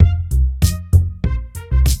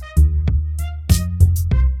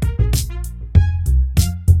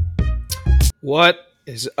What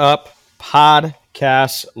is up,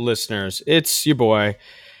 podcast listeners? It's your boy,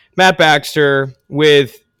 Matt Baxter,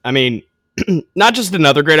 with, not just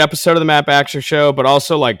another great episode of the Matt Baxter Show, but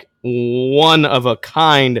also like one of a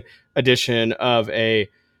kind edition of a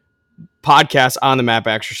podcast on the Matt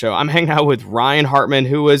Baxter Show. I'm hanging out with Ryan Hartman,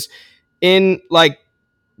 who was in like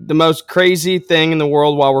the most crazy thing in the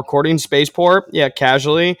world while recording Spaceport. Yeah,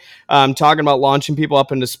 casually. Talking about launching people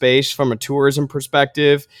up into space from a tourism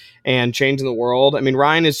perspective and changing the world. I mean,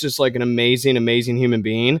 Ryan is just like an amazing, amazing human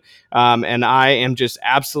being. And I am just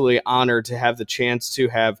absolutely honored to have the chance to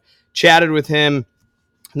have chatted with him,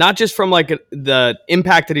 not just from like the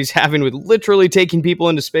impact that he's having with literally taking people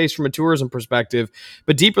into space from a tourism perspective,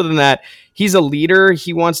 but deeper than that, he's a leader.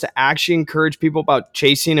 He wants to actually encourage people about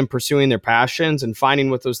chasing and pursuing their passions and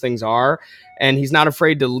finding what those things are. And he's not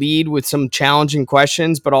afraid to lead with some challenging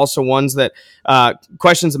questions, but also ones that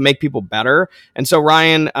questions that make people better. And so,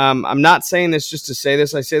 Ryan, I'm not saying this just to say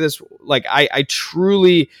this. I say this like I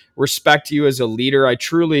truly respect you as a leader. I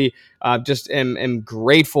truly just am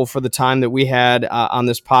grateful for the time that we had on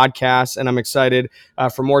this podcast, and I'm excited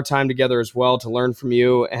for more time together as well to learn from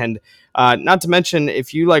you. And not to mention,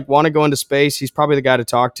 if you like want to go into space, he's probably the guy to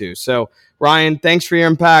talk to. So, Ryan, thanks for your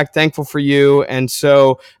impact. Thankful for you, and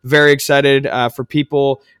so very excited for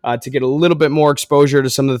people to get a little bit more exposure to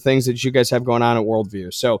some of the things that you guys have going on at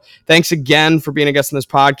Worldview. So, thanks again for being a guest on this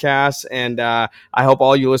podcast, and I hope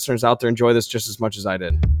all you listeners out there enjoy this just as much as I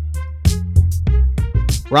did.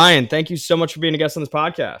 Ryan, thank you so much for being a guest on this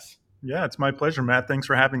podcast. Yeah, it's my pleasure, Matt. Thanks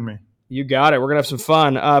for having me. You got it. We're going to have some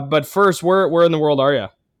fun. But first, where in the world are you?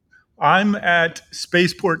 I'm at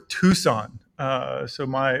Spaceport Tucson. So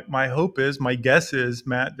my hope is, my guess is,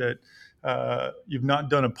 Matt, that you've not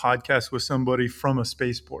done a podcast with somebody from a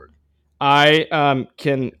spaceport. I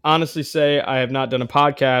can honestly say I have not done a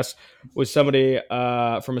podcast with somebody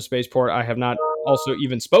from a spaceport. I have not also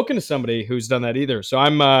even spoken to somebody who's done that either. So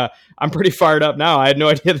I'm pretty fired up now. I had no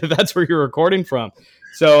idea that that's where you're recording from.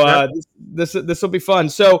 So this will be fun.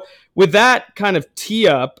 So with that kind of tee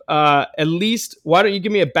up, at least why don't you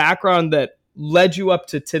give me a background that led you up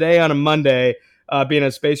to today on a Monday being at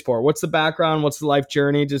a spaceport? What's the background? What's the life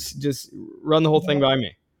journey? Just run the whole thing by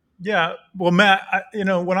me. Yeah, well, Matt,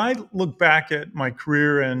 when I look back at my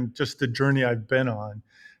career and just the journey I've been on,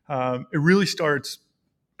 it really starts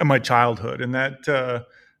in my childhood, and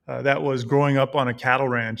that was growing up on a cattle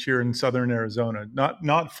ranch here in southern Arizona,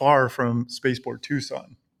 not far from Spaceport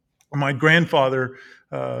Tucson. My grandfather,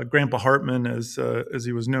 Grandpa Hartman, as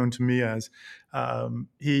he was known to me as,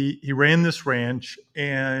 he ran this ranch,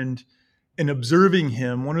 and in observing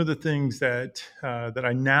him, one of the things that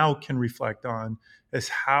I now can reflect on is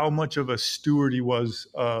how much of a steward he was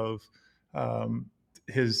of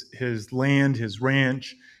his land, his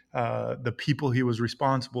ranch, the people he was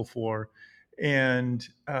responsible for, and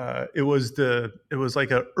it was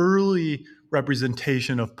like an early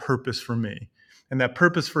representation of purpose for me. And that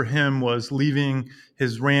purpose for him was leaving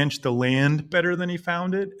his ranch, the land, better than he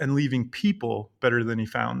found it, and leaving people better than he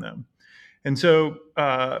found them. And so,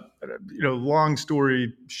 long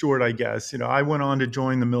story short, I guess, I went on to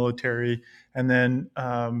join the military. And then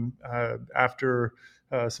after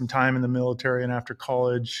some time in the military and after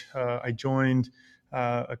college, I joined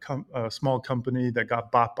a small company that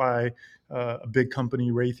got bought by a big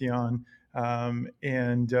company, Raytheon.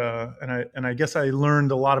 And I guess I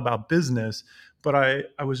learned a lot about business, but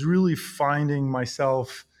I was really finding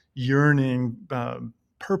myself yearning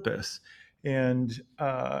purpose. And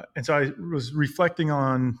so I was reflecting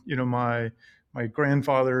on, my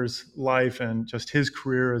grandfather's life and just his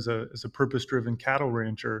career as a purpose-driven cattle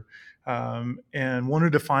rancher, and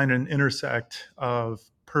wanted to find an intersect of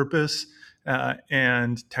purpose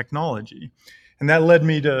and technology. And that led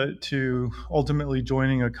me to ultimately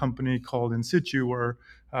joining a company called In Situ, where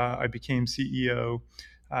I became CEO.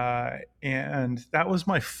 And that was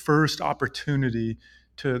my first opportunity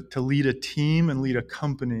to lead a team and lead a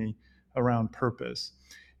company around purpose.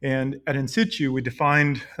 And at In Situ, we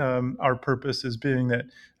defined our purpose as being that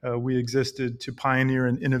we existed to pioneer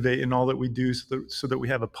and innovate in all that we do so that we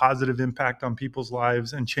have a positive impact on people's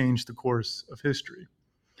lives and change the course of history.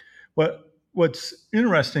 What's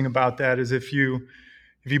interesting about that is if you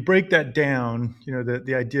break that down,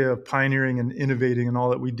 the idea of pioneering and innovating in all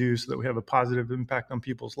that we do so that we have a positive impact on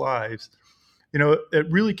people's lives,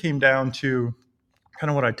 it really came down to kind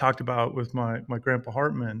of what I talked about with my Grandpa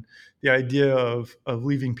Hartman, the idea of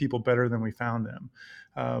leaving people better than we found them.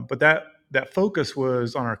 But that focus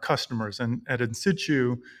was on our customers. And at In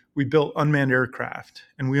Situ, we built unmanned aircraft,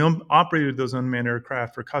 and we operated those unmanned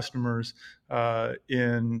aircraft for customers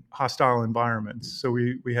in hostile environments. So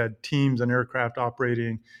we had teams and aircraft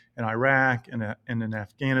operating in Iraq and in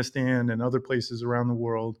Afghanistan and other places around the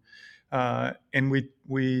world. And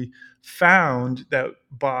we found that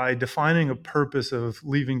by defining a purpose of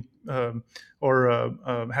leaving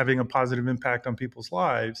or having a positive impact on people's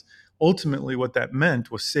lives, ultimately what that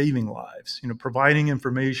meant was saving lives. Providing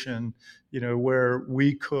information, where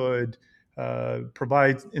we could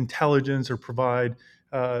provide intelligence or provide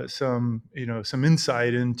some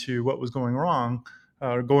insight into what was going wrong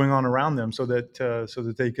or going on around them, so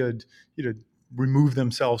that they could remove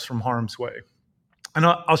themselves from harm's way. And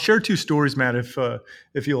I'll share two stories, Matt, if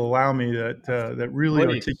you'll allow me, that really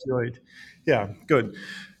Please. articulate. Yeah, good.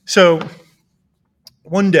 So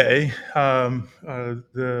one day,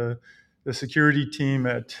 the security team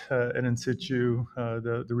at In Situ,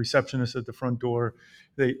 the receptionist at the front door,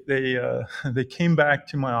 they came back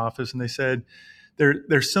to my office and they said,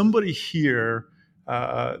 "There's somebody here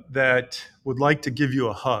that would like to give you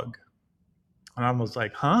a hug." And I was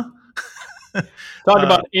like, "Huh?" Talk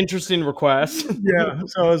about interesting requests. Yeah.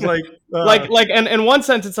 So I was like, like, and in one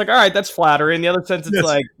sense, it's like, all right, that's flattering. In the other sense, it's "Yes,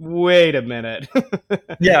 like, wait a minute.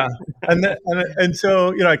 yeah." And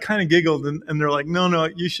so I kind of giggled, and they're like, "No, no,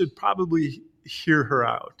 you should probably hear her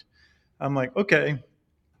out." I'm like, "Okay."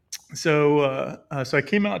 So I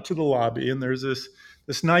came out to the lobby, and there's this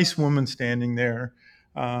nice woman standing there,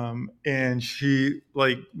 and she,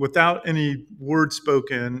 like, without any words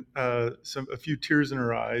spoken, a few tears in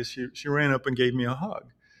her eyes, she ran up and gave me a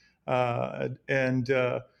hug, and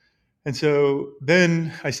so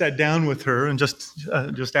then I sat down with her and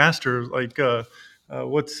just asked her, like,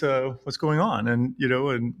 what's going on,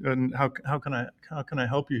 and how can I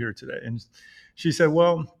help you here today? And she said,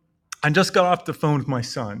 "Well, I just got off the phone with my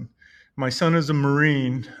son. My son is a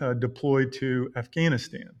Marine deployed to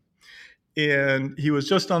Afghanistan, and he was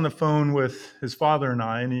just on the phone with his father and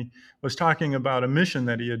I, and he was talking about a mission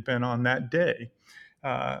that he had been on that day.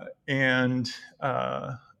 And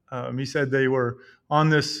He said they were on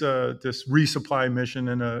this resupply mission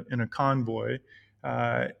in a convoy,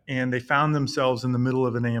 and they found themselves in the middle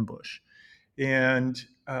of an ambush. And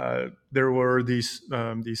there were these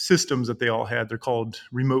systems that they all had. They're called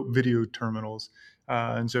remote video terminals.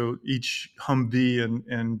 And so each Humvee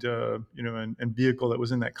and vehicle that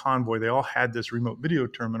was in that convoy, they all had this remote video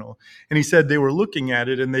terminal. And he said they were looking at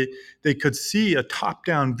it, and they could see a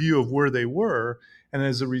top-down view of where they were, and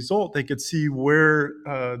as a result, they could see where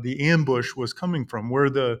the ambush was coming from, where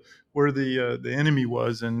the enemy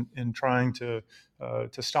was, in trying to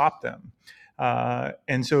stop them.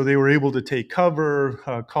 And so they were able to take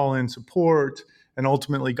cover, call in support, and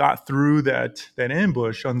ultimately got through that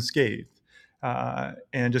ambush unscathed,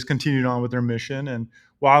 and just continued on with their mission. And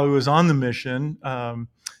while he was on the mission,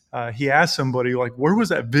 he asked somebody, like, "Where was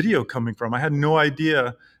that video coming from? I had no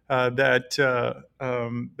idea that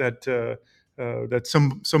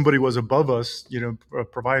somebody was above us,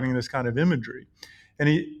 providing this kind of imagery." And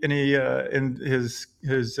his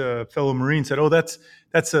fellow Marine said, "Oh, that's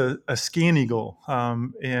a scan eagle,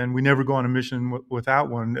 and we never go on a mission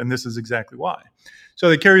without one, and this is exactly why." So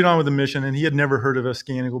they carried on with the mission, and he had never heard of a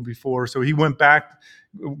scan eagle before. So he got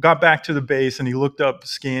back to the base, and he looked up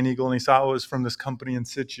scan eagle, and he saw it was from this company In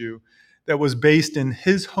Situ that was based in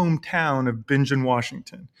his hometown of Bingen,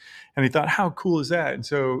 Washington. And he thought, "How cool is that?" And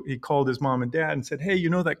so he called his mom and dad and said, "Hey,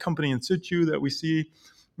 that company In Situ that we see,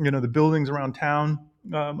 the buildings around town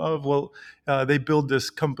they build this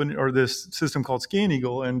company or this system called Scan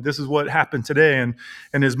Eagle, and this is what happened today."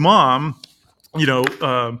 And his mom,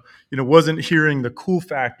 wasn't hearing the cool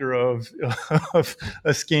factor of of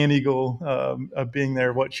a Scan Eagle being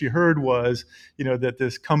there. What she heard was, that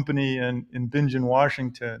this company in Bingen,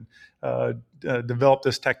 Washington, developed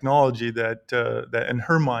this technology that in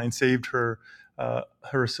her mind saved her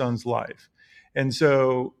son's life. And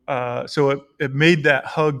so it made that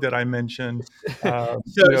hug that I mentioned, So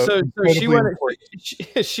she incredibly went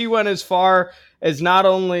important. she went as far as not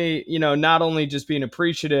only just being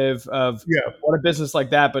appreciative of Yeah, what a business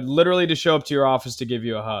like that, but literally to show up to your office to give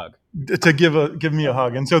you a hug. to give me a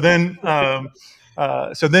hug. And so then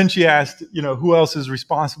she asked, "Who else is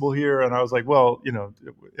responsible here?" And I was like, "Well,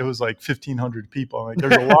 it was like 1,500 people. I'm like,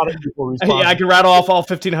 there's a lot of people Yeah, I responsible." can rattle off all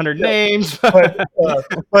 1,500 Yeah. names. But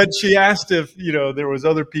but she asked if there was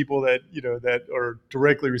other people that that are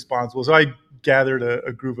directly responsible. So I gathered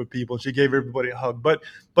a group of people. She gave everybody a hug. But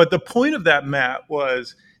the point of that, Matt,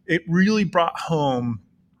 was it really brought home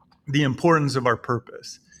the importance of our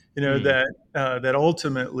purpose. Hmm. that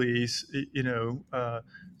ultimately,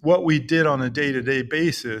 what we did on a day-to-day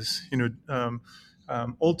basis,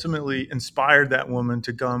 ultimately inspired that woman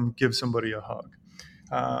to come give somebody a hug.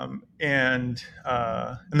 And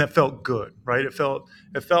that felt good, right? It felt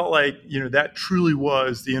like that truly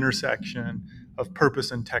was the intersection of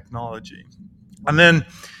purpose and technology. And then,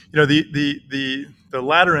 the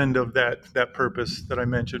latter end of that purpose that I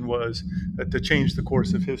mentioned was to change the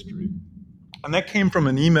course of history, and that came from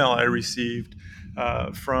an email I received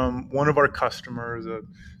from one of our customers.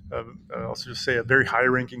 I'll just say a very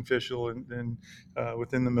high-ranking official within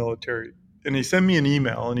the military, and he sent me an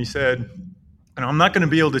email and he said, and I'm not going to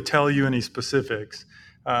be able to tell you any specifics,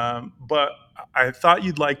 but I thought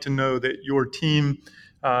you'd like to know that your team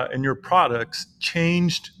and your products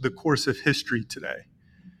changed the course of history today.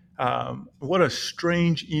 What a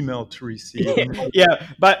strange email to receive. And Yeah.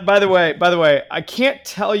 But by the way, I can't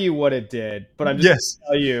tell you what it did, but I'm just yes,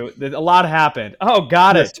 gonna tell you that a lot happened. Oh,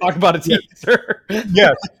 got yes, it. Talk about a yes, teaser.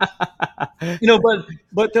 yes.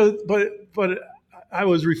 But I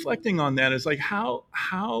was reflecting on that. It's like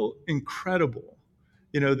how incredible,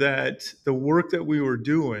 that the work that we were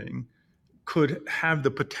doing could have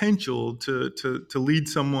the potential to lead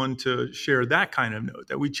someone to share that kind of note,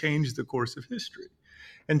 that we changed the course of history.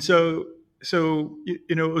 And it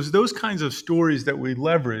was those kinds of stories that we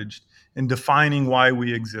leveraged in defining why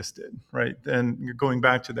we existed, right? And going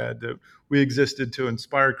back to that we existed to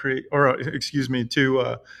inspire, create, or excuse me,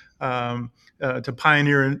 to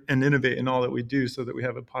pioneer and innovate in all that we do, so that we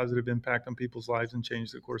have a positive impact on people's lives and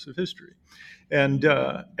change the course of history. And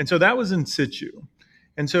so that was in situ.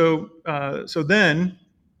 And so then,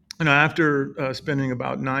 after spending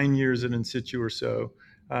about 9 years at In Situ or so,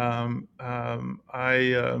 I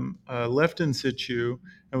left In Situ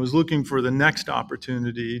and was looking for the next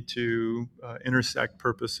opportunity to intersect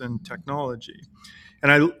purpose and technology.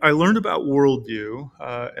 And I learned about Worldview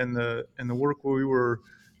and the work we were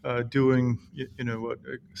doing,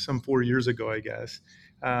 some 4 years ago, I guess,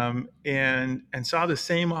 and saw the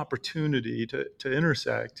same opportunity to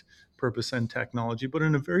intersect purpose and technology, but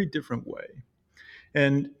in a very different way.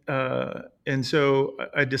 And so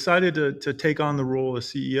I decided to take on the role as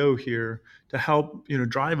CEO here to help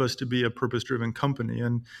drive us to be a purpose-driven company.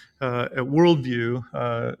 And at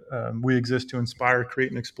Worldview, we exist to inspire, create,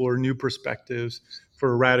 and explore new perspectives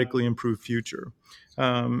for a radically improved future.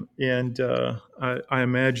 I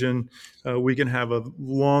imagine we can have a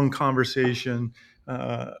long conversation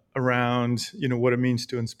around what it means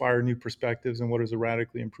to inspire new perspectives and what does a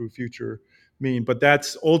radically improved future mean. But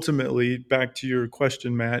that's ultimately, back to your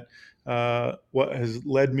question, Matt, what has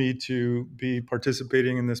led me to be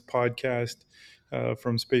participating in this podcast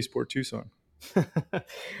from Spaceport Tucson.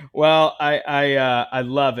 Well, I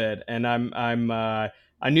love it, and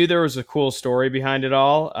I knew there was a cool story behind it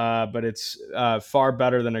all, but it's far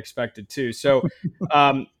better than expected too. So,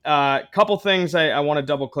 couple things I want to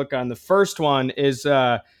double click on. The first one is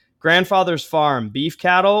grandfather's farm: beef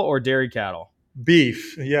cattle or dairy cattle?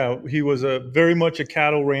 Beef, yeah, he was a very much a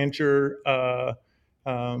cattle rancher.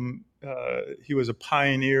 He was a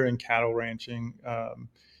pioneer in cattle ranching,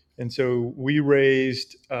 and so we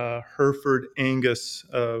raised Hereford Angus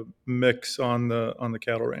mix on the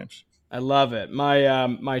cattle ranch. I love it.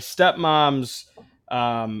 My stepmom's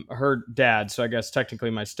her dad, so I guess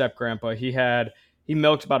technically my step grandpa, he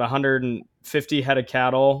milked about 150 head of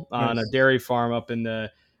cattle on a Nice. dairy farm up in the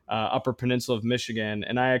Upper Peninsula of Michigan.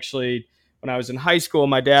 And I actually, when I was in high school,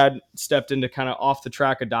 my dad stepped into kind of off the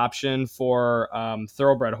track adoption for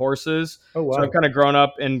thoroughbred horses. Oh So I've wow. kind of grown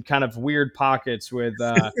up in kind of weird pockets with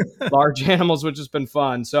large animals, which has been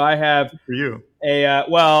fun. So I have For you.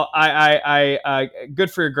 well,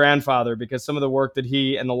 good for your grandfather, because some of the work that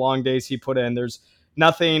he and the long days he put in, there's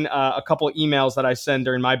nothing. A couple of emails that I send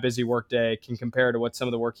during my busy work day can compare to what some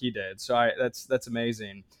of the work he did. So that's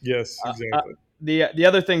amazing. Yes, Uh, uh, exactly. the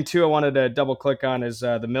other thing too I wanted to double click on is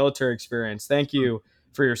the military experience. Thank you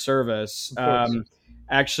for your service. Of course.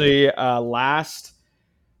 Actually, last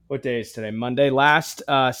what day is today? Monday. Last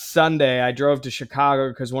Sunday, I drove to Chicago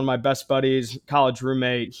because one of my best buddies, college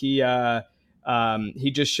roommate, he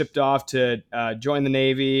just shipped off to join the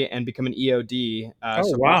Navy and become an EOD.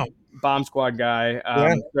 Oh wow. Bomb squad guy.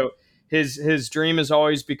 Yeah. So his dream has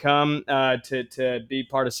always become to be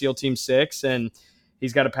part of SEAL Team 6, and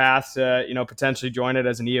he's got a path to potentially join it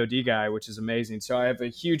as an EOD guy, which is amazing. So I have a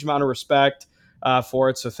huge amount of respect for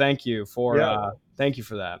it. So Yeah. thank you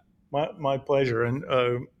for that. My pleasure, and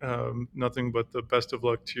nothing but the best of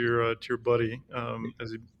luck to your buddy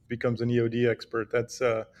as he becomes an EOD expert. That's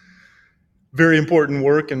very important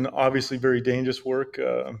work and obviously very dangerous work.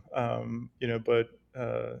 But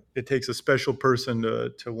it takes a special person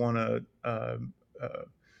to want to uh,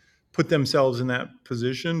 put themselves in that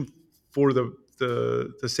position for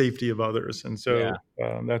the safety of others, and Yeah.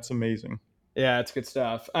 so that's amazing. Yeah, it's good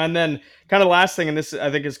stuff. And then, kind of last thing, and this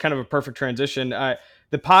I think is kind of a perfect transition.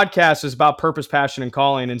 The podcast is about purpose, passion, and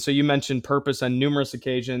calling. And so you mentioned purpose on numerous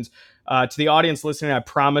occasions. To the audience listening, I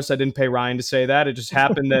promise I didn't pay Ryan to say that. It just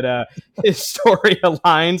happened that his story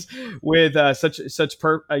aligns with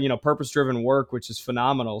purpose driven work, which is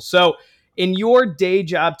phenomenal. So, in your day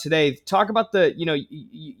job today, talk about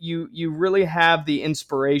you really have the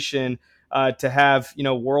inspiration to have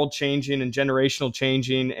world changing and generational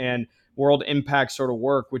changing and world impact sort of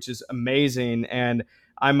work, which is amazing. And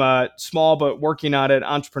I'm a small but working on it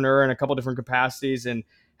entrepreneur in a couple different capacities and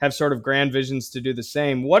have sort of grand visions to do the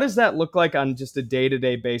same. What does that look like on just a day to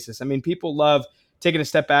day basis? I mean, people love taking a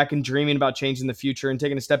step back and dreaming about changing the future and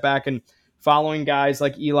taking a step back and following guys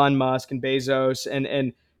like Elon Musk and Bezos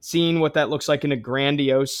and seeing what that looks like in a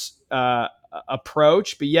grandiose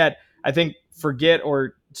approach. But yet, I think forget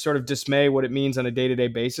or sort of dismay what it means on a day to day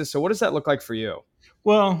basis. So, what does that look like for you?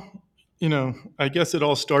 Well, I guess it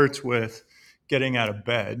all starts with getting out of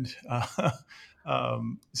bed.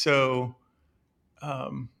 So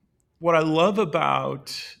um, what I love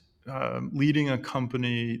about leading a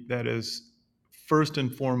company that is first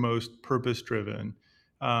and foremost purpose driven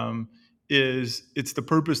um, is it's the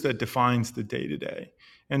purpose that defines the day to day.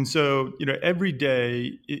 And so, every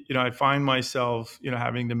day, I find myself,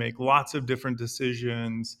 having to make lots of different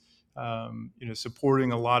decisions,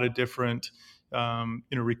 supporting a lot of different,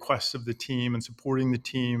 requests of the team and supporting the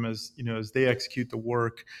team as they execute the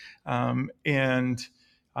work. And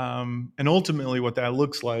ultimately, what that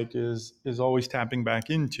looks like is always tapping back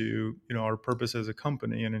into our purpose as a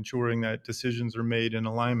company and ensuring that decisions are made in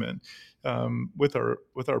alignment with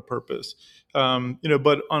our purpose.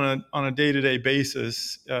 But on a day to day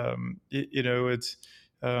basis,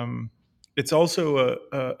 it's also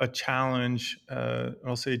a challenge.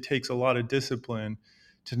 I'll say it takes a lot of discipline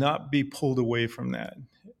to not be pulled away from that.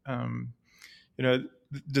 Um, you know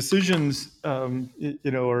Decisions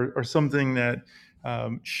are something that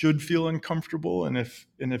should feel uncomfortable, and if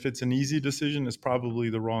it's an easy decision, it's probably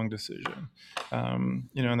the wrong decision. And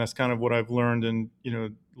that's kind of what I've learned in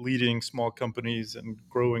leading small companies and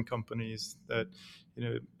growing companies, that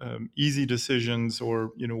easy decisions,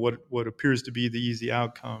 or what appears to be the easy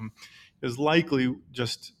outcome, is likely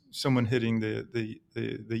just someone hitting the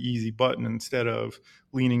easy button instead of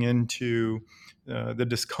leaning into the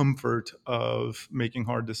discomfort of making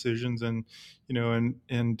hard decisions, and you know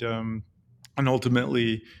and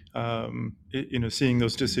ultimately seeing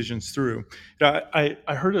those decisions through. I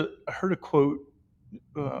heard a quote,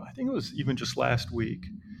 I think it was even just last week,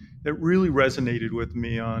 that really resonated with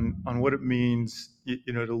me on what it means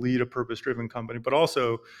to lead a purpose driven company, but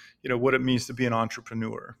also what it means to be an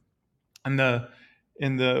entrepreneur. And the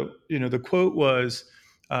quote was,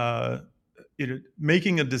 uh,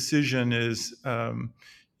 making a decision is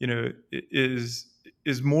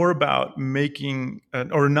more about making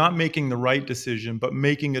or not making the right decision, but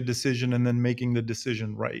making a decision and then making the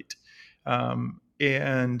decision right.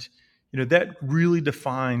 And that really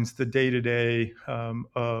defines the day to day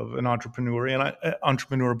of an entrepreneur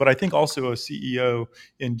entrepreneur, but I think also a CEO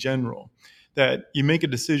in general. That you make a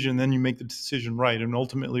decision, then you make the decision right, and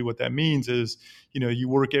ultimately, what that means is, you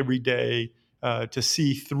work every day to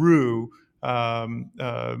see through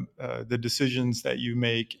the decisions that you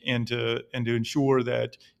make, and to ensure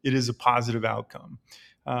that it is a positive outcome.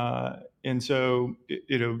 And so,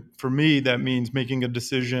 for me, that means making a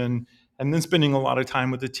decision and then spending a lot of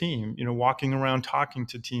time with the team. Walking around, talking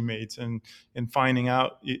to teammates, and finding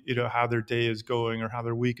out how their day is going, or how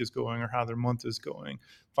their week is going, or how their month is going.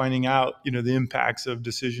 Finding out the impacts of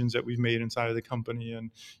decisions that we've made inside of the company,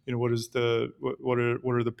 and what are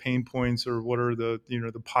the pain points, or what are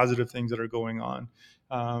the positive things that are going on.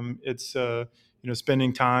 It's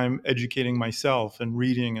spending time educating myself and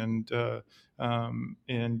reading, and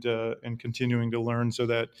continuing to learn, so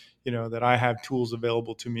that that I have tools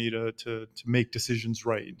available to me to make decisions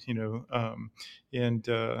right. And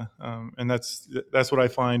that's what I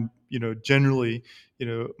find generally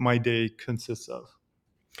my day consists of.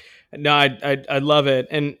 No, I love it,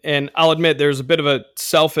 and I'll admit there's a bit of a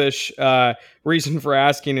selfish reason for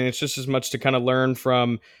asking, and it's just as much to kind of learn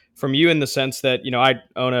from you, in the sense that I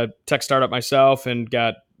own a tech startup myself, and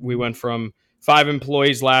we went from 5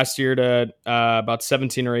 employees last year to about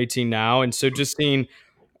 17 or 18 now, and so just seeing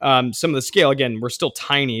some of the scale. Again, we're still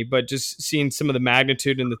tiny, but just seeing some of the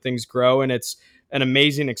magnitude and the things grow, and it's an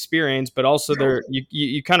amazing experience. But also,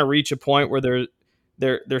 you kind of reach a point where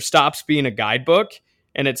there stops being a guidebook,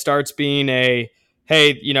 and it starts being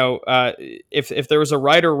hey, if there was a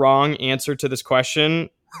right or wrong answer to this question,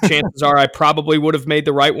 chances are I probably would have made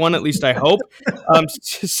the right one. At least I hope.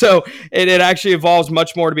 So it actually evolves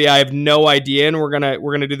much more to be I have no idea, and we're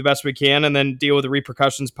gonna do the best we can, and then deal with the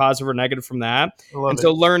repercussions, positive or negative, from that. I And love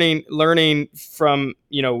so it. learning from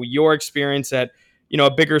your experience at a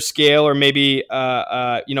bigger scale, or maybe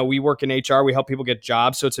we work in HR, we help people get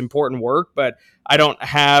jobs, so it's important work, but I don't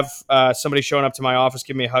have somebody showing up to my office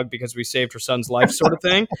giving me a hug because we saved her son's life, sort of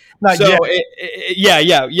thing. Not So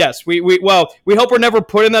yet. yes, we hope we're never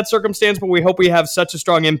put in that circumstance, but we hope we have such a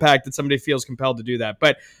strong impact that somebody feels compelled to do that.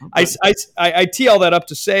 But I Good. I tee all that up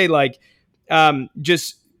to say, like,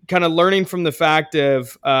 just kind of learning from the fact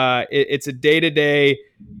of it's a day to day,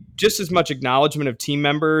 just as much acknowledgement of team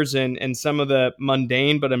members and some of the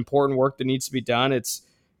mundane but important work that needs to be done. It's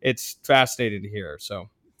fascinating to hear. So.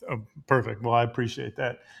 Oh, perfect. Well, I appreciate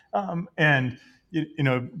that. And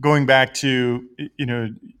going back to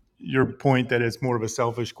your point that it's more of a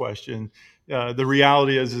selfish question. The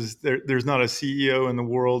reality is there's not a CEO in the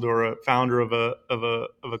world or a founder of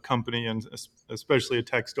a company, and especially a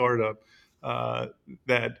tech startup, uh,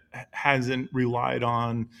 that hasn't relied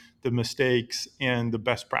on the mistakes and the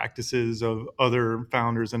best practices of other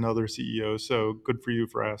founders and other CEOs. So good for you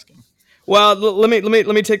for asking. Well, let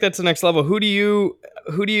me take that to the next level. Who do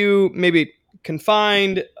you maybe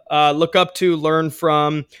confide, look up to, learn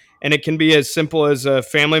from, and it can be as simple as a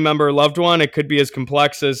family member, or loved one. It could be as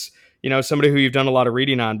complex as somebody who you've done a lot of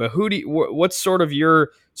reading on. But what's sort of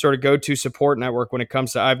your sort of go to support network when it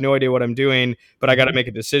comes to I have no idea what I'm doing, but I got to make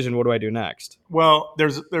a decision. What do I do next? Well,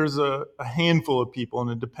 there's a handful of people,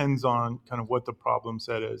 and it depends on kind of what the problem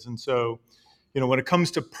set is. And so, when it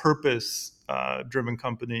comes to purpose driven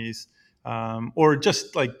companies, or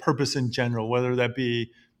just like purpose in general, whether that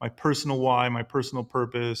be my personal why, my personal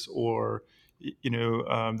purpose, or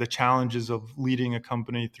the challenges of leading a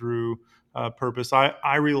company through purpose,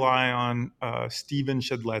 I rely on Stephen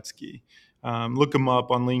Shedletsky. Look him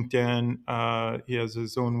up on LinkedIn. He has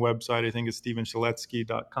his own website. I think it's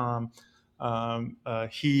stephenshedletsky.com.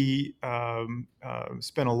 He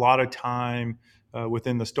spent a lot of time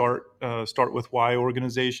within the Start with Why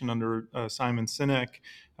organization under Simon Sinek,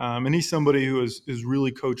 and he's somebody who has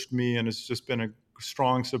really coached me and has just been a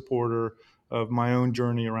strong supporter of my own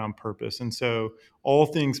journey around purpose. And so, all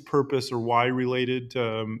things purpose or why related,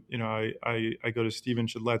 I go to Stephen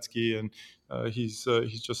Shedletsky, and he's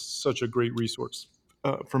just such a great resource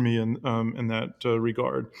for me in that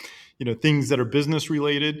regard. Things that are business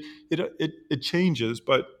related, it changes,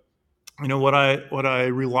 but what I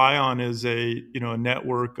rely on is a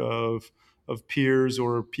network of peers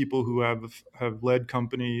or people who have led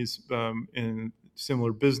companies in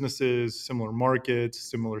similar businesses, similar markets,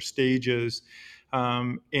 similar stages,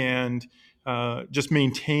 and just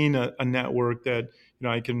maintain a network that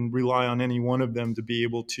I can rely on any one of them to be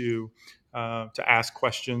able to ask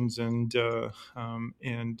questions and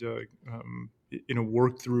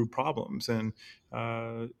work through problems. And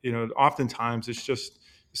oftentimes it's just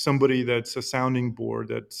somebody that's a sounding board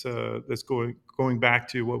that's going back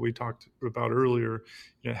to what we talked about earlier,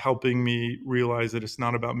 helping me realize that it's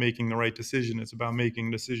not about making the right decision. It's about making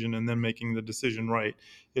a decision and then making the decision right.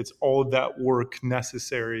 It's all of that work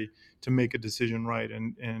necessary to make a decision right,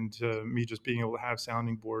 and me just being able to have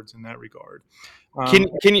sounding boards in that regard. Can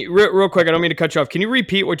Um, can you real quick? I don't mean to cut you off. Can you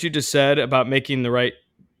repeat what you just said about not making the right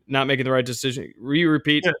decision? Will you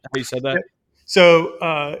repeat yeah, how you said yeah. that?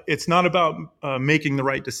 So it's not about making the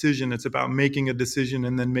right decision. It's about making a decision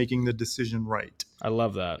and then making the decision right. I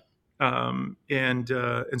love that. And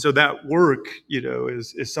so that work,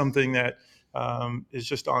 is something that is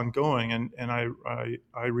just ongoing, and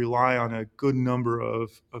I rely on a good number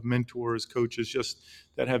of mentors, coaches, just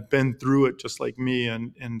that have been through it, just like me,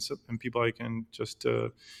 and people I can just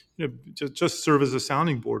just serve as a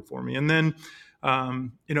sounding board for me. And then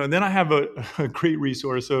then I have a great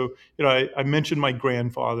resource. So I mentioned my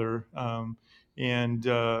grandfather. And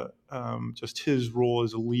just his role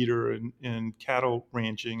as a leader in cattle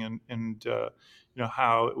ranching, and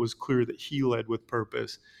how it was clear that he led with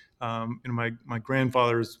purpose. My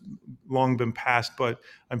grandfather's long been passed, but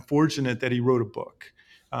I'm fortunate that he wrote a book.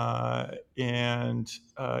 And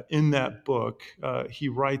in that book, he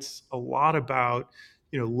writes a lot about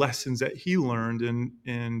lessons that he learned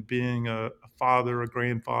in being a father, a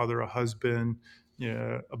grandfather, a husband,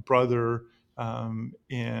 a brother,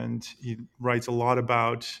 and he writes a lot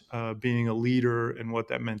about being a leader and what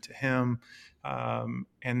that meant to him,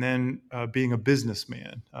 and then being a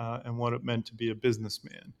businessman and what it meant to be a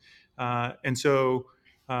businessman. And so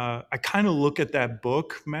I kind of look at that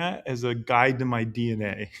book, Matt, as a guide to my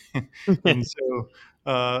DNA. And so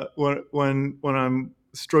When I'm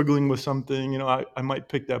struggling with something, I might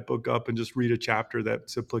pick that book up and just read a chapter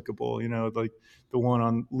that's applicable. Like the one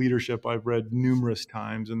on leadership, I've read numerous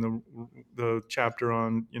times, and the chapter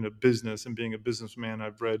on business and being a businessman,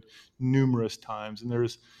 I've read numerous times. And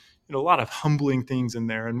there's a lot of humbling things in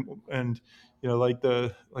there, and like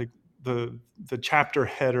the chapter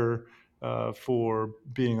header for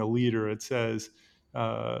being a leader, it says,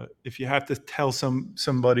 if you have to tell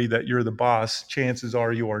somebody that you're the boss, chances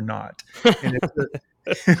are you are not. And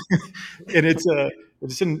and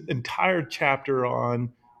it's an entire chapter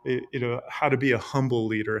on how to be a humble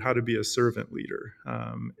leader, how to be a servant leader,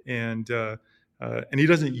 and he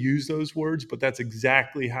doesn't use those words, but that's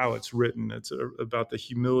exactly how it's written. It's about the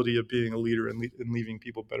humility of being a leader and leaving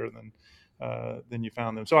people better than you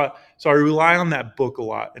found them. So I rely on that book a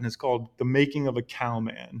lot, and it's called The Making of a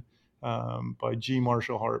Cowman, by G.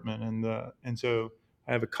 Marshall Hartman, and so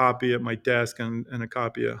I have a copy at my desk and a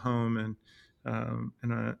copy at home, and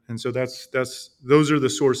so that's those are the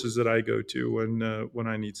sources that I go to when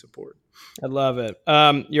I need support. I love it.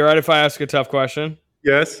 You're right if I ask a tough question.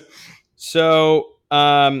 Yes. So,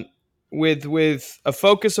 with a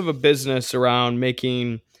focus of a business around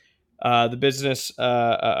making the business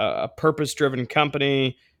a purpose driven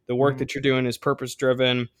company, the work Mm-hmm. that you're doing is purpose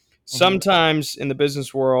driven. Mm-hmm. Sometimes in the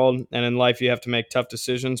business world and in life, you have to make tough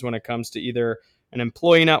decisions when it comes to either an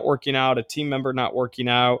employee not working out, a team member not working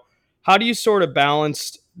out. How do you sort of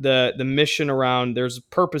balance the mission around there's a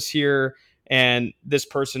purpose here, and this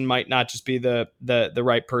person might not just be the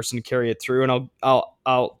right person to carry it through? And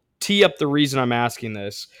I'll tee up the reason I'm asking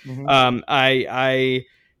this. Mm-hmm. I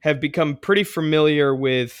have become pretty familiar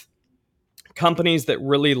with companies that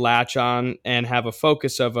really latch on and have a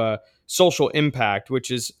focus of a social impact,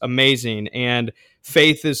 which is amazing. And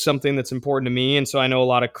faith is something that's important to me. And so I know a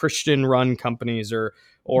lot of Christian run companies or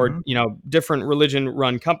Mm-hmm. different religion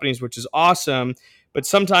run companies, which is awesome. But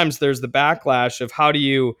sometimes there's the backlash of how do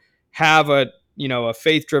you have a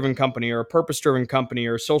faith driven company or a purpose driven company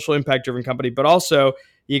or a social impact driven company, but also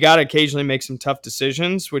you got to occasionally make some tough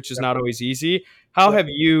decisions, which is Yep. not always easy. How Yep. have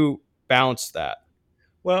you balanced that?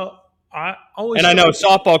 Well, I always And I start know with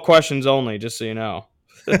softball questions only, just so you know.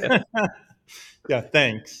 yeah,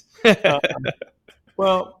 thanks. Uh,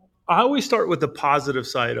 Well, I always start with the positive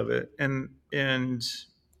side of it, and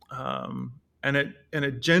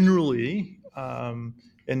it generally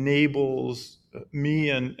enables me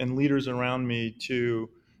and leaders around me to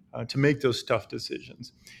make those tough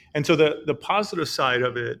decisions. And so the positive side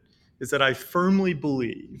of it is that I firmly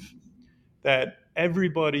believe that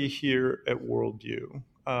everybody here at Worldview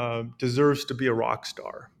deserves to be a rock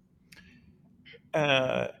star.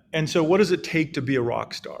 And so, what does it take to be a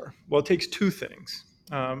rock star? Well, it takes two things.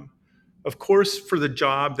 Of course, for the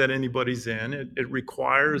job that anybody's in, it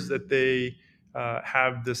requires that they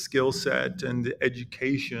have the skill set and the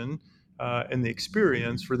education and the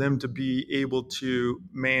experience for them to be able to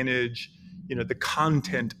manage, the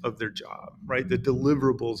content of their job, right? The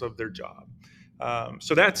deliverables of their job.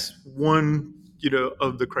 So that's one,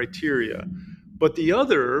 of the criteria. But the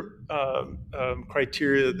other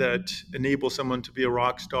criteria that enable someone to be a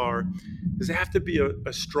rock star is they have to be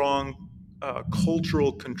a strong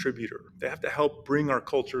cultural contributor. They have to help bring our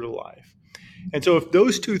culture to life. And so, if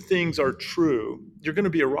those two things are true, you're going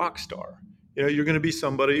to be a rock star. You're going to be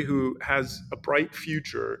somebody who has a bright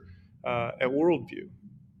future at Worldview.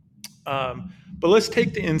 But let's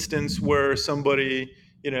take the instance where somebody,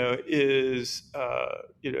 is,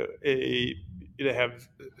 have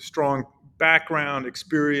strong background,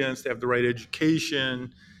 experience, they have the right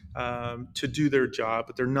education to do their job,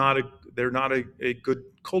 but they're not a good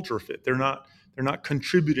culture fit. They're not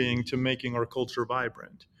contributing to making our culture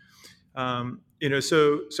vibrant. So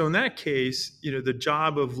in that case, the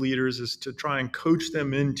job of leaders is to try and coach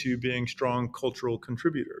them into being strong cultural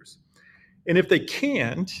contributors. And if they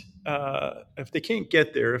can't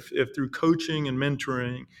get there, if through coaching and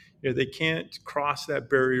mentoring, they can't cross that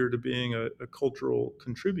barrier to being a cultural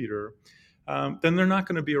contributor, then they're not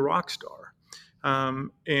going to be a rock star.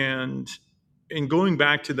 And going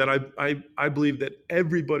back to that, I believe that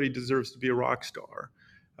everybody deserves to be a rock star.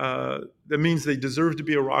 That means they deserve to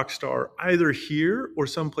be a rock star either here or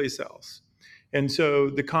someplace else. And so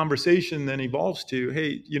the conversation then evolves to,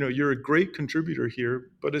 hey, you're a great contributor here,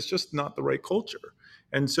 but it's just not the right culture.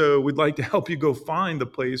 And so we'd like to help you go find the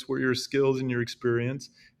place where your skills and your experience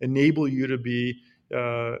enable you to be,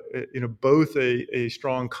 both a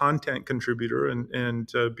strong content contributor and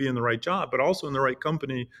be in the right job, but also in the right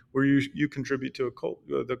company where you contribute to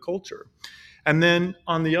the culture. And then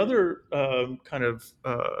on the other kind of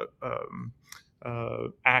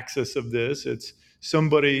axis of this, it's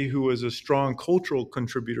somebody who is a strong cultural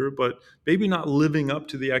contributor, but maybe not living up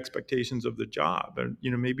to the expectations of the job, and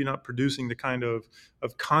maybe not producing the kind of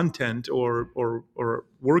content or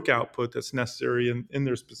work output that's necessary in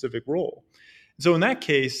their specific role. So in that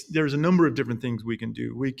case, there's a number of different things we can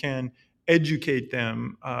do. We can educate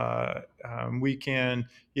them. We can,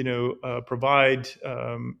 provide,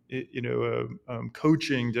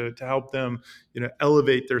 coaching to help them,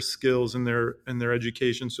 elevate their skills and their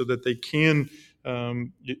education so that they can,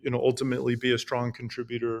 ultimately be a strong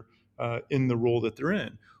contributor in the role that they're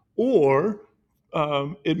in. Or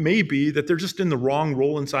it may be that they're just in the wrong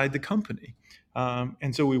role inside the company.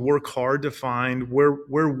 And so we work hard to find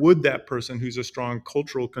where would that person who's a strong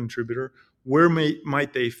cultural contributor, where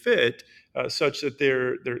might they fit, such that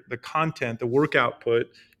the content, the work output,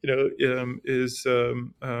 is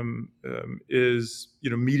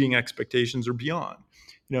meeting expectations or beyond.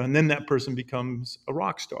 And then that person becomes a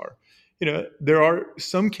rock star. There are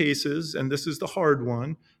some cases, and this is the hard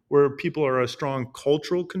one, where people are a strong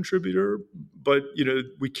cultural contributor, but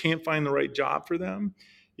we can't find the right job for them.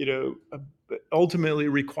 Ultimately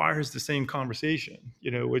requires the same conversation,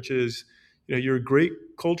 which is, you're a great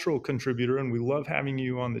cultural contributor and we love having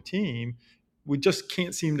you on the team. We just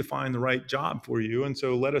can't seem to find the right job for you. And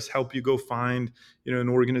so let us help you go find, an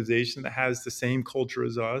organization that has the same culture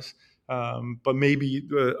as us, but maybe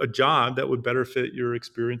a job that would better fit your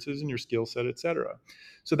experiences and your skill set, et cetera.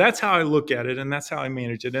 So that's how I look at it, and that's how I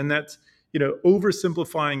manage it. And that's,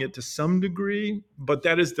 oversimplifying it to some degree, but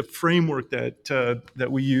that is the framework that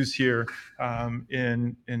we use here,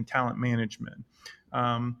 in talent management.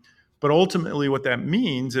 But ultimately, what that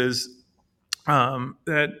means is,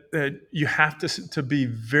 that you have to be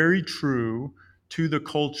very true to the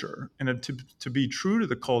culture, and to be true to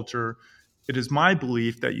the culture, it is my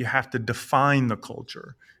belief that you have to define the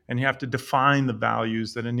culture, and you have to define the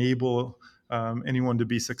values that enable, anyone to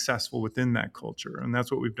be successful within that culture. And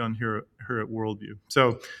that's what we've done here at Worldview.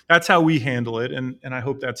 So that's how we handle it. And I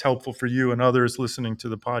hope that's helpful for you and others listening to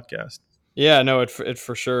the podcast. Yeah, no, it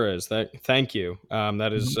for sure is. Thank you.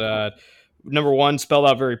 That is Mhm. number one, spelled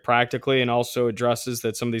out very practically, and also addresses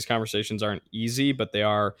that some of these conversations aren't easy, but they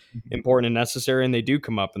are important and necessary, and they do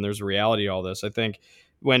come up. And there's a reality to all this. I think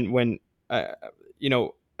when uh,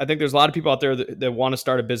 I think there's a lot of people out there that want to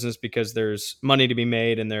start a business because there's money to be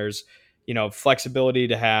made, and there's flexibility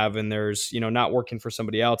to have, and there's not working for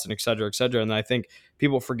somebody else, and et cetera, et cetera. And I think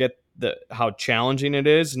people forget how challenging it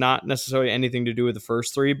is. Not necessarily anything to do with the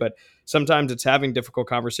first three, but sometimes it's having difficult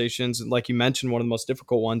conversations. And like you mentioned, one of the most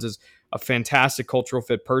difficult ones is a fantastic cultural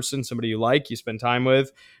fit person, somebody you like, you spend time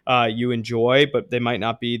with, you enjoy, but they might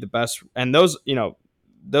not be the best. And those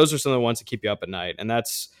are some of the ones that keep you up at night. And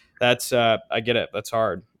that's I get it. That's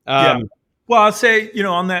hard. Yeah. Well, I'll say,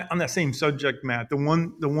 on that same subject, Matt, the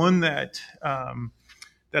one that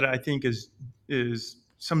I think is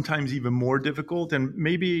sometimes even more difficult, and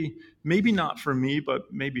maybe not for me,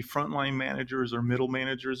 but maybe frontline managers or middle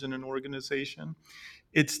managers in an organization.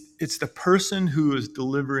 It's the person who is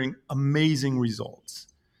delivering amazing results.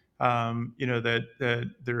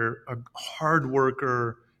 That they're a hard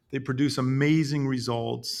worker, they produce amazing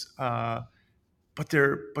results, but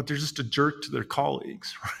they're just a jerk to their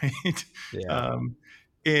colleagues, right? Yeah. Um,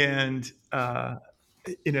 and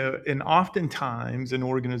and oftentimes in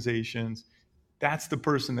organizations, that's the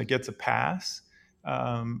person that gets a pass.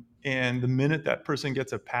 And the minute that person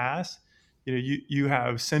gets a pass, you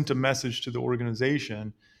have sent a message to the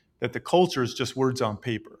organization that the culture is just words on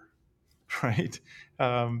paper, right?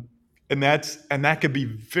 Um, and that could be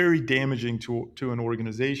very damaging to an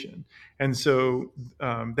organization. And so,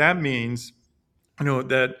 that means,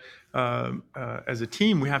 that, as a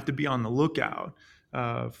team, we have to be on the lookout,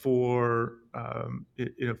 for,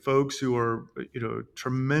 folks who are,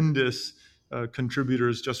 tremendous,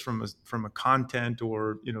 contributors just from a content,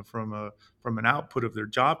 or from an output of their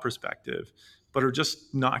job perspective, but are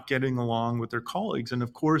just not getting along with their colleagues. And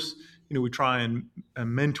of course, we try and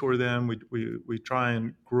mentor them. We try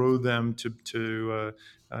and grow them to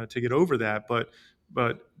get over that. But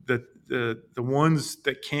the ones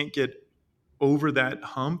that can't get over that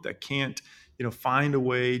hump, that can't find a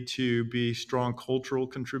way to be strong cultural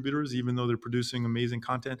contributors, even though they're producing amazing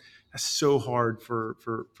content, that's so hard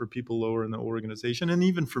for people lower in the organization, and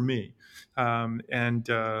even for me. And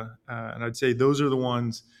I'd say those are the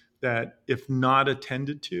ones that, if not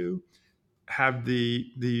attended to, have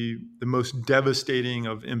the most devastating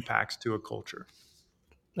of impacts to a culture.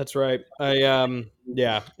 That's right.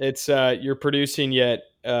 Yeah, it's you're producing, yet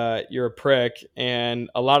you're a prick, and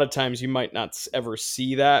a lot of times you might not ever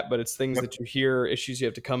see that, but it's things Yep. that you hear, issues you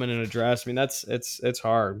have to come in and address. I mean, it's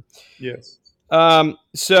hard. Yes.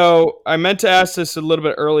 So I meant to ask this a little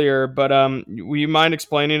bit earlier, but will you mind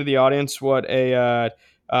explaining to the audience what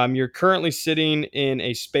you're currently sitting in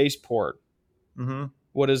a spaceport? Hmm.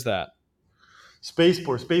 What is that?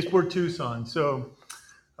 Spaceport Tucson. So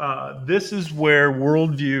this is where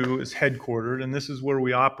Worldview is headquartered, and this is where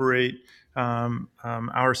we operate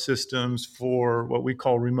our systems for what we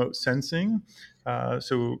call remote sensing.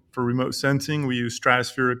 So for remote sensing, we use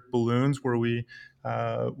stratospheric balloons where we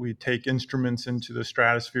take instruments into the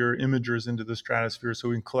stratosphere, imagers into the stratosphere, so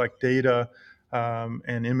we can collect data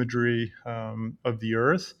and imagery of the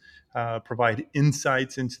Earth, provide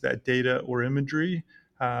insights into that data or imagery,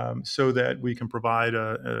 so that we can provide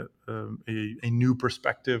a new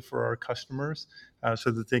perspective for our customers,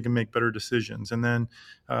 so that they can make better decisions. And then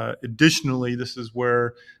additionally, this is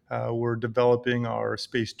where we're developing our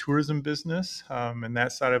space tourism business. And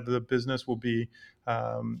that side of the business will be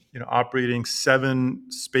operating 7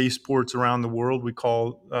 spaceports around the world. We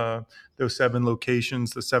call those 7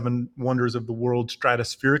 locations the 7 Wonders of the World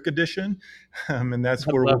Stratospheric Edition. And I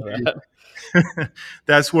love that.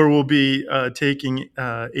 that's where we'll be taking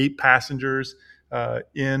 8 passengers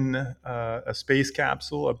in a space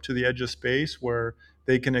capsule up to the edge of space, where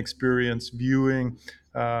they can experience viewing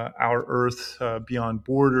our Earth beyond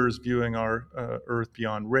borders, viewing our Earth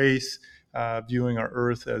beyond race, viewing our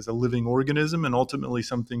Earth as a living organism and ultimately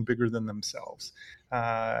something bigger than themselves.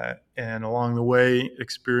 And along the way,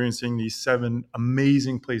 experiencing these 7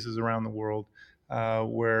 amazing places around the world,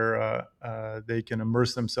 where they can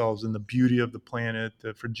immerse themselves in the beauty of the planet,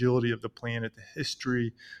 the fragility of the planet, the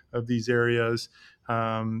history of these areas,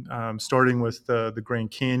 starting with the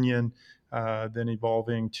Grand Canyon, then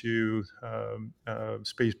evolving to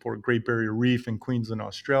Spaceport Great Barrier Reef in Queensland,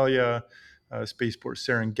 Australia, Spaceport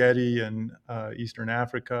Serengeti in Eastern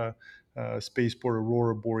Africa, Spaceport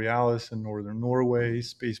Aurora Borealis in northern Norway,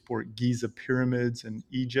 Spaceport Giza Pyramids in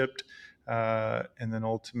Egypt, and then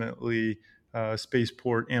ultimately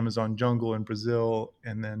Spaceport Amazon Jungle in Brazil,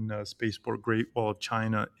 and then Spaceport Great Wall of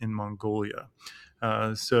China in Mongolia.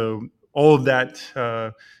 So all of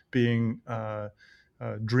that being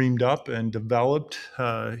dreamed up and developed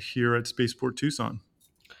here at Spaceport Tucson.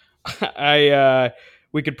 I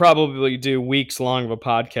We could probably do weeks long of a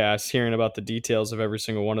podcast hearing about the details of every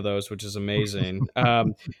single one of those, which is amazing. I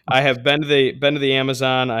have been to the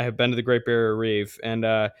Amazon. I have been to the Great Barrier Reef,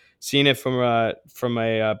 and seeing it from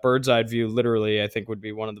a bird's eye view, literally, I think would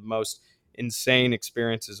be one of the most insane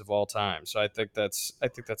experiences of all time. So I think that's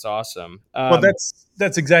awesome. Well,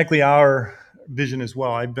 that's exactly our vision as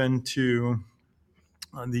well. I've been to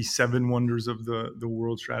the 7 wonders of the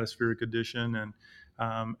world stratospheric edition, and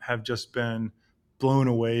have just been blown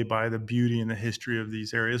away by the beauty and the history of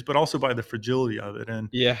these areas, but also by the fragility of it.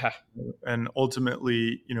 Yeah. And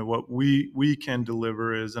ultimately, what we can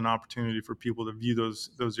deliver is an opportunity for people to view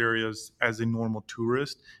those areas as a normal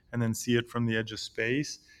tourist, and then see it from the edge of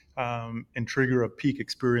space, and trigger a peak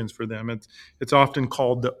experience for them. It's often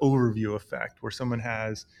called the overview effect, where someone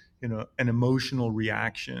has an emotional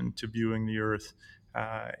reaction to viewing the Earth,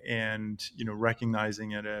 and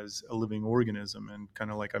recognizing it as a living organism, and kind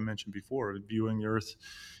of like I mentioned before, viewing the Earth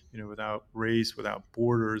without race, without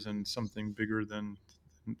borders, and something bigger than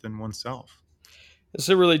oneself. This is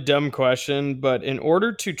a really dumb question, but in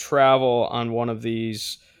order to travel on one of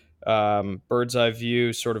these bird's eye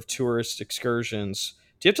view sort of tourist excursions,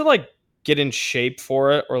 do you have to like get in shape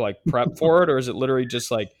for it or like prep for it, or is it literally just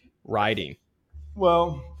like riding?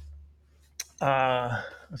 Well, uh,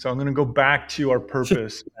 so I'm going to go back to our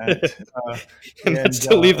purpose, Matt, And that's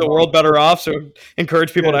and to leave the world better off. So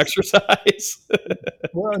encourage people to yes. exercise.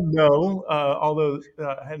 Well, no, although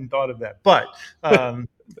I hadn't thought of that, but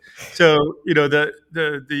so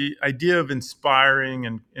the idea of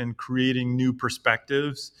inspiring and creating new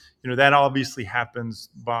perspectives, that obviously happens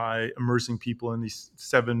by immersing people in these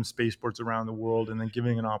 7 spaceports around the world, and then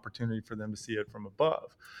giving an opportunity for them to see it from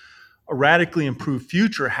above. A radically improved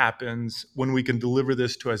future happens when we can deliver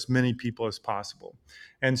this to as many people as possible.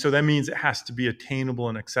 And so that means it has to be attainable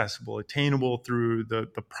and accessible, attainable through the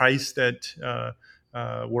price that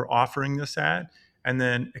we're offering this at, and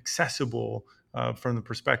then accessible from the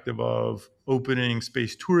perspective of opening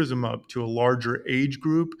space tourism up to a larger age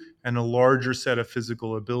group and a larger set of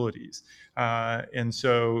physical abilities. And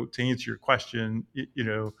so, to answer your question,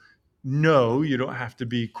 no, you don't have to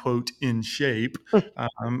be, quote, in shape.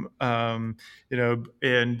 And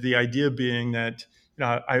the idea being that,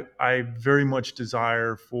 I very much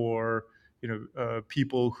desire for,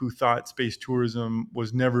 people who thought space tourism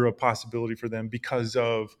was never a possibility for them because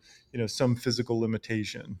of, some physical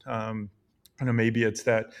limitation. Maybe it's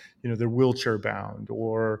that, they're wheelchair bound,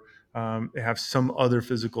 or they have some other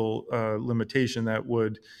physical limitation that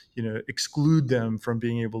would, exclude them from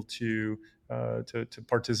being able to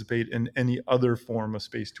participate in any other form of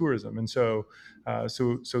space tourism. And so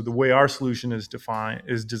the way our solution is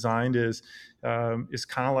designed is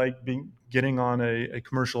kind of like getting on a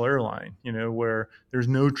commercial airline, where there's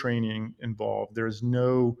no training involved, there's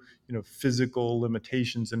no physical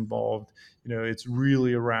limitations involved. It's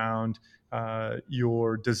really around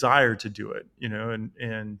your desire to do it,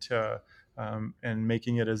 and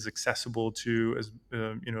making it as accessible to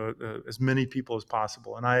as many people as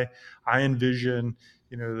possible. And I envision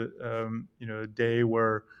a day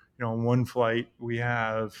where on one flight we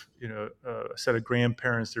have a set of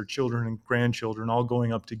grandparents, their children and grandchildren all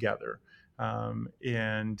going up together.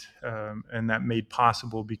 And that made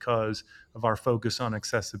possible because of our focus on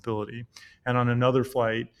accessibility. And on another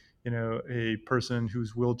flight, a person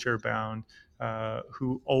who's wheelchair bound,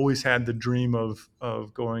 who always had the dream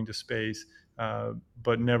of going to space,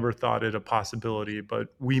 but never thought it a possibility. But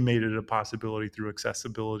we made it a possibility through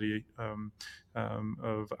accessibility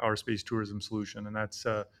of our space tourism solution, and that's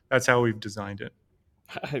how we've designed it.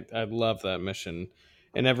 I love that mission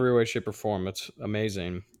in every way, shape, or form. It's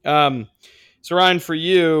amazing. So Ryan, for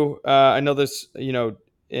you, I know this,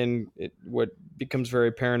 what becomes very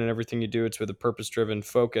apparent in everything you do, it's with a purpose-driven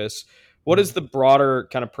focus. What is Mhm. the broader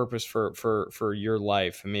kind of purpose for your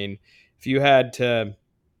life? I mean, if you had to,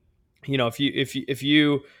 if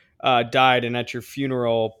you died and at your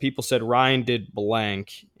funeral people said Ryan did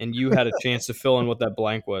blank, and you had a chance to fill in what that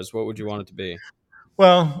blank was, what would you want it to be?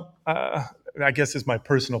 Well, I guess it's my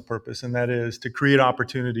personal purpose, and that is to create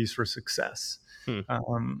opportunities for success. Hmm.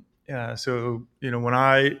 Yeah, so when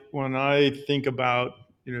I think about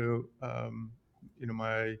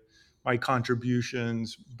my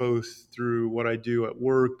contributions, both through what I do at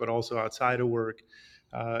work, but also outside of work,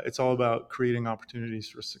 it's all about creating opportunities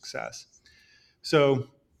for success. So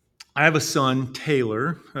I have a son,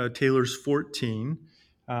 Taylor. Taylor's 14,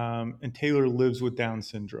 and Taylor lives with Down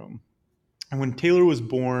syndrome. And when Taylor was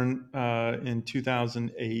born in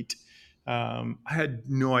 2008, I had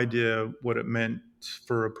no idea what it meant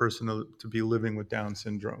for a person to be living with Down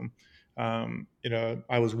syndrome.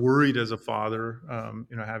 I was worried as a father,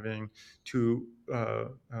 having two,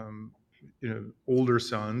 older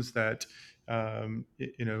sons that,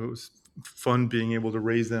 it was fun being able to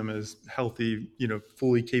raise them as healthy,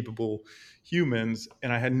 fully capable humans.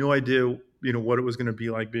 And I had no idea, what it was going to be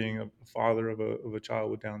like being a father of a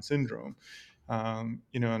child with Down syndrome. And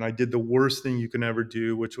I did the worst thing you can ever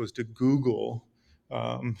do, which was to Google,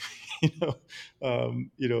 um,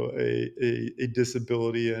 you know, a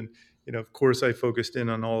disability, and of course, I focused in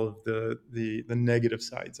on all of the negative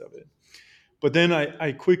sides of it. But then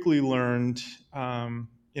I quickly learned,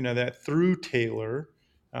 that through Taylor,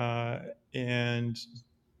 and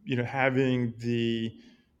having the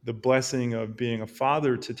blessing of being a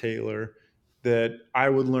father to Taylor, that I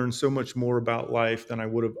would learn so much more about life than I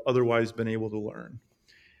would have otherwise been able to learn.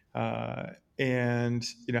 And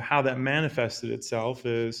how that manifested itself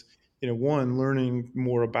is, one, learning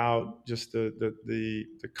more about just the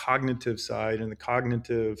cognitive side and the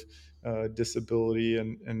cognitive disability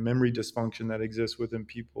and memory dysfunction that exists within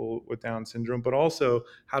people with Down syndrome, but also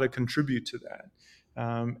how to contribute to that.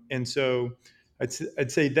 And so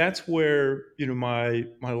I'd say that's where my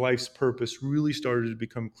life's purpose really started to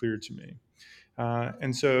become clear to me.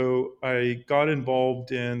 And so I got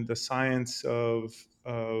involved in the science of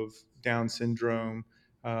Down syndrome,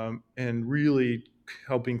 and really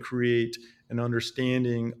helping create an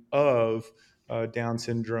understanding of Down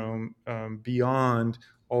syndrome, beyond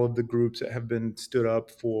all of the groups that have been stood up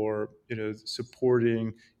for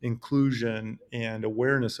supporting inclusion and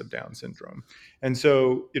awareness of Down syndrome. And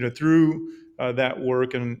so through that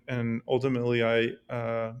work, and ultimately I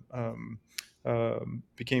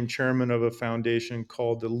became chairman of a foundation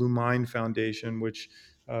called the Lumine Foundation, which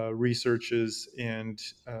researches and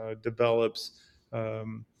develops,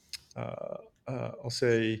 um, uh, I'll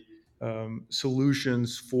say,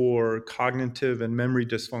 solutions for cognitive and memory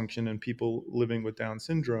dysfunction in people living with Down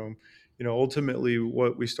syndrome. Ultimately,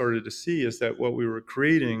 what we started to see is that what we were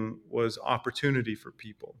creating was opportunity for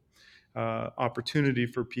people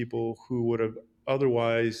who would have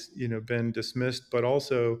otherwise, been dismissed, but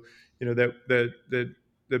also, that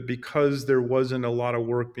because there wasn't a lot of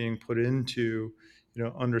work being put into,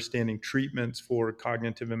 understanding treatments for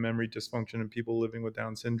cognitive and memory dysfunction in people living with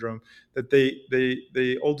Down syndrome, that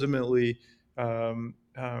they ultimately,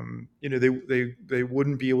 they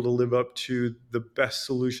wouldn't be able to live up to the best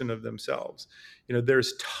solution of themselves.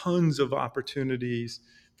 There's tons of opportunities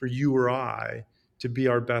for you or I to be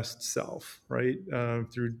our best self, right?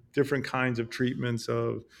 Through different kinds of treatments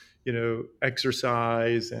of,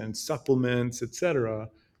 exercise and supplements, etc.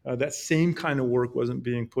 That same kind of work wasn't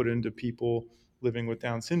being put into people living with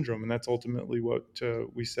Down syndrome, and that's ultimately what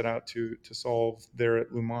we set out to solve there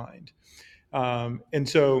at Lumind. And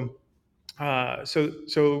so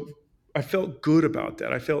so I felt good about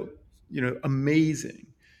that. I felt, amazing,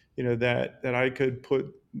 that I could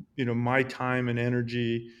put, my time and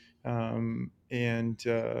energy, and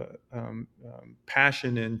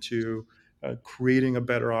passion into creating a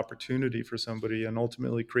better opportunity for somebody, and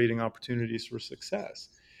ultimately creating opportunities for success.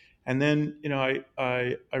 And then,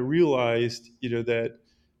 I realized, that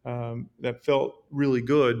that felt really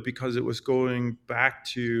good because it was going back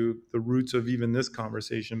to the roots of even this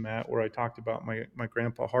conversation, Matt, where I talked about my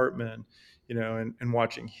grandpa Hartman, and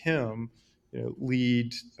watching him,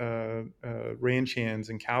 lead ranch hands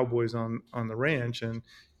and cowboys on the ranch, and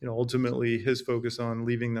ultimately his focus on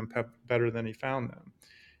leaving them better than he found them.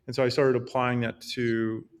 And so I started applying that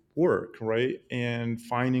to work, right, and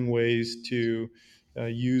finding ways to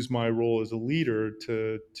use my role as a leader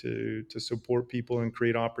to support people and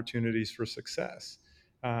create opportunities for success.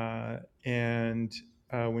 And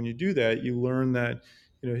when you do that, you learn that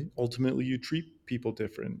ultimately you treat people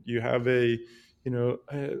different. You have a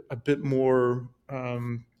bit more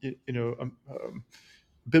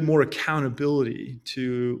a bit more accountability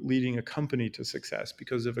to leading a company to success,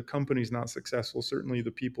 because if a company is not successful, certainly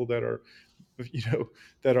the people that are you know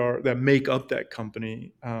that make up that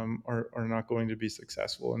company are not going to be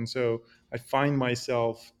successful. And so I find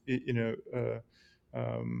myself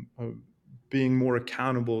being more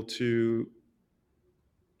accountable to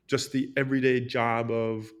just the everyday job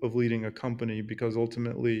of leading a company, because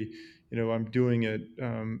ultimately I'm doing it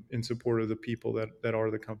in support of the people that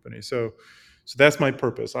are the company. So that's my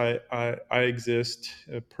purpose. I exist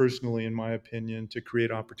personally, in my opinion, to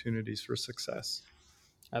create opportunities for success.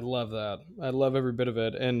 I love that. I love every bit of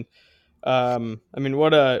it. And I mean,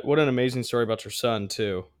 what an amazing story about your son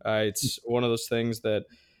too. It's one of those things that,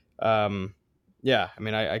 um, yeah. I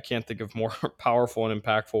mean, I can't think of more powerful and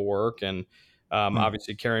impactful work. And Hmm.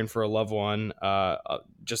 obviously, caring for a loved one,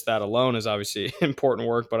 just that alone is obviously important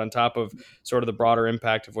work. But on top of sort of the broader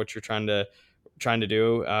impact of what you're trying to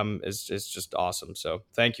do, is just awesome. So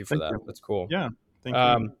thank you for Thank that. you. That's cool. Yeah, thank you.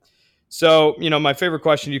 Um, so my favorite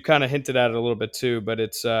question, you kind of hinted at it a little bit too, but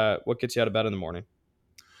it's what gets you out of bed in the morning.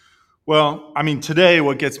 Well, I mean, today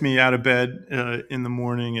what gets me out of bed in the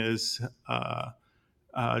morning is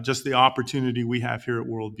just the opportunity we have here at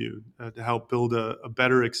Worldview to help build a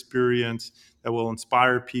better experience that will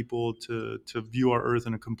inspire people to view our Earth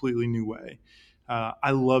in a completely new way.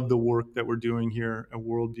 I love the work that we're doing here at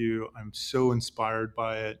Worldview. I'm so inspired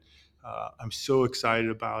by it. I'm so excited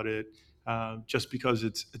about it, just because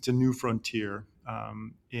it's a new frontier,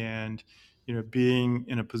 and being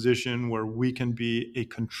in a position where we can be a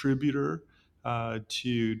contributor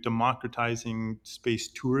to democratizing space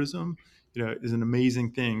tourism, is an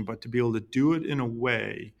amazing thing. But to be able to do it in a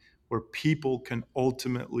way where people can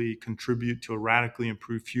ultimately contribute to a radically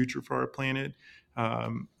improved future for our planet,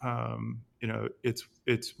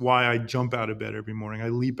 it's why I jump out of bed every morning. I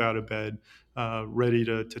leap out of bed, ready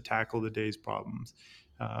to tackle the day's problems,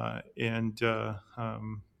 and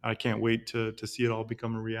I can't wait to see it all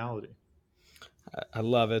become a reality. I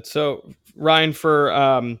love it. So, Ryan, for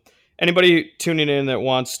anybody tuning in that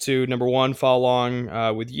wants to, number one, follow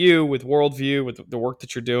along with you, with Worldview, with the work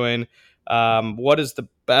that you're doing, what is the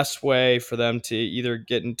best way for them to either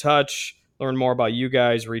get in touch, learn more about you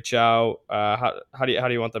guys, reach out? How do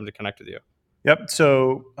you want them to connect with you? Yep.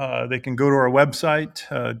 So they can go to our website,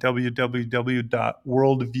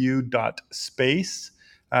 www.worldview.space,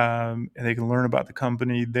 and they can learn about the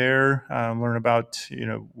company there, learn about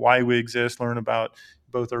why we exist, learn about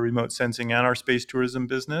both our remote sensing and our space tourism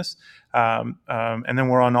business. And then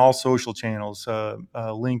we're on all social channels: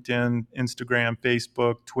 LinkedIn, Instagram,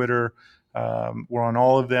 Facebook, Twitter. We're on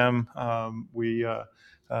all of them. We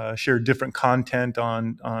share different content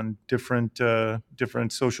on different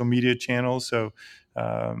social media channels. So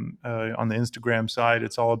on the Instagram side,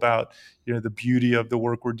 it's all about the beauty of the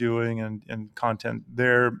work we're doing and content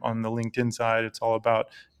there. On the LinkedIn side, it's all about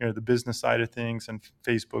the business side of things, and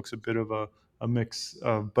Facebook's a bit of a mix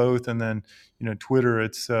of both. And then Twitter,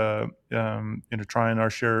 it's trying to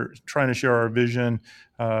share our vision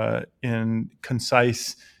in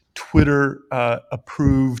concise Twitter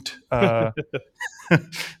approved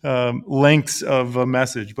lengths of a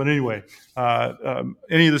message. But anyway,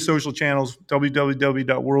 any of the social channels: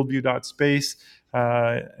 www.worldview.space,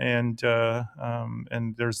 and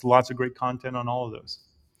there's lots of great content on all of those.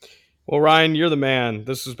 Well, Ryan, you're the man.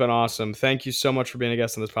 This has been awesome. Thank you so much for being a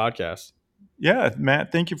guest on this podcast. Yeah,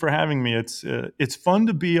 Matt, thank you for having me. It's fun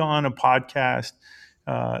to be on a podcast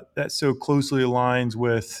that so closely aligns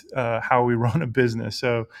with how we run a business.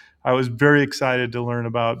 So I was very excited to learn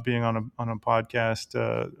about being on a podcast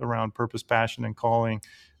around purpose, passion, and calling,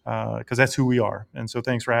 because that's who we are. And so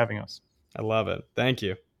thanks for having us. I love it. Thank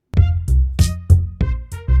you.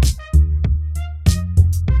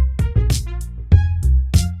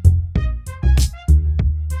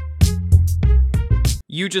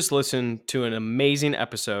 You just listened to an amazing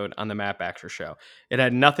episode on the Matt Baxter Show. It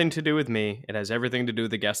had nothing to do with me. It has everything to do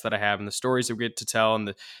with the guests that I have and the stories that we get to tell and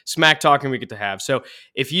the smack talking we get to have. So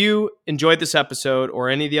if you enjoyed this episode or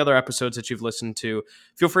any of the other episodes that you've listened to,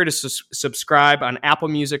 feel free to subscribe on Apple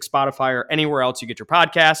Music, Spotify, or anywhere else you get your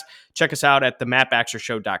podcast. Check us out at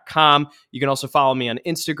themattbaxtershow.com. You can also follow me on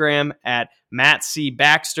Instagram at Matt C.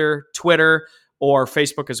 Baxter, Twitter, or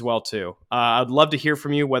Facebook as well, too. I'd love to hear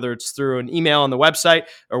from you, whether it's through an email on the website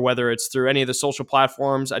or whether it's through any of the social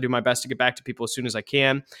platforms. I do my best to get back to people as soon as I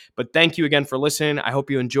can. But thank you again for listening. I hope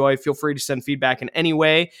you enjoy. Feel free to send feedback in any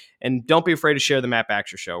way, and don't be afraid to share the Matt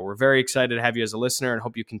Baxter Show. We're very excited to have you as a listener and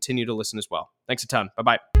hope you continue to listen as well. Thanks a ton.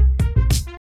 Bye-bye.